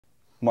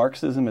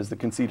Marxism is the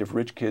conceit of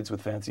rich kids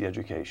with fancy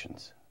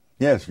educations.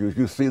 Yes,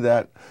 you see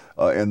that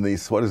in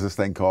these, what is this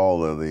thing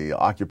called, the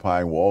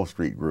Occupying Wall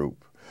Street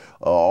group.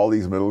 All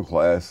these middle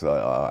class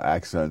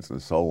accents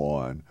and so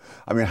on.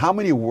 I mean, how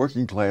many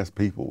working class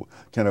people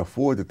can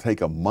afford to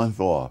take a month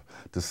off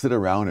to sit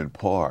around in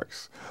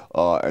parks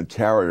and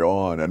carry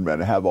on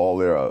and have all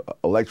their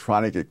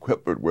electronic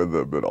equipment with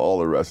them and all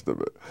the rest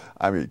of it?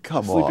 I mean,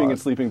 come on. Sleeping in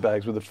sleeping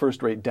bags with the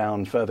first-rate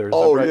down feathers.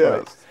 Oh, right, yes.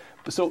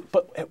 Right. So,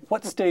 but at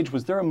what stage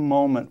was there a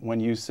moment when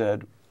you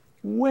said,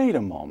 wait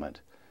a moment,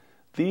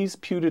 these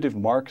putative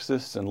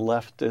Marxists and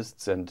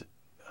leftists and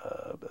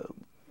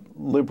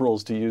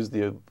liberals, to use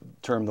the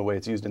term the way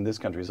it's used in this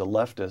country, as a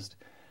leftist,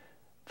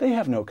 they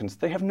have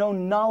no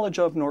knowledge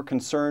of nor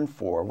concern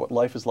for what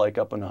life is like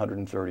up on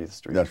 130th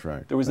Street. That's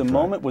right. There was a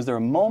moment. Was there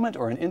a moment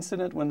or an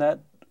incident when that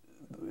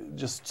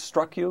just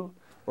struck you,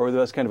 or was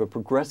that kind of a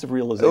progressive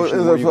realization? It was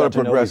a sort of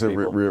progressive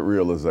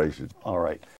realization. All right.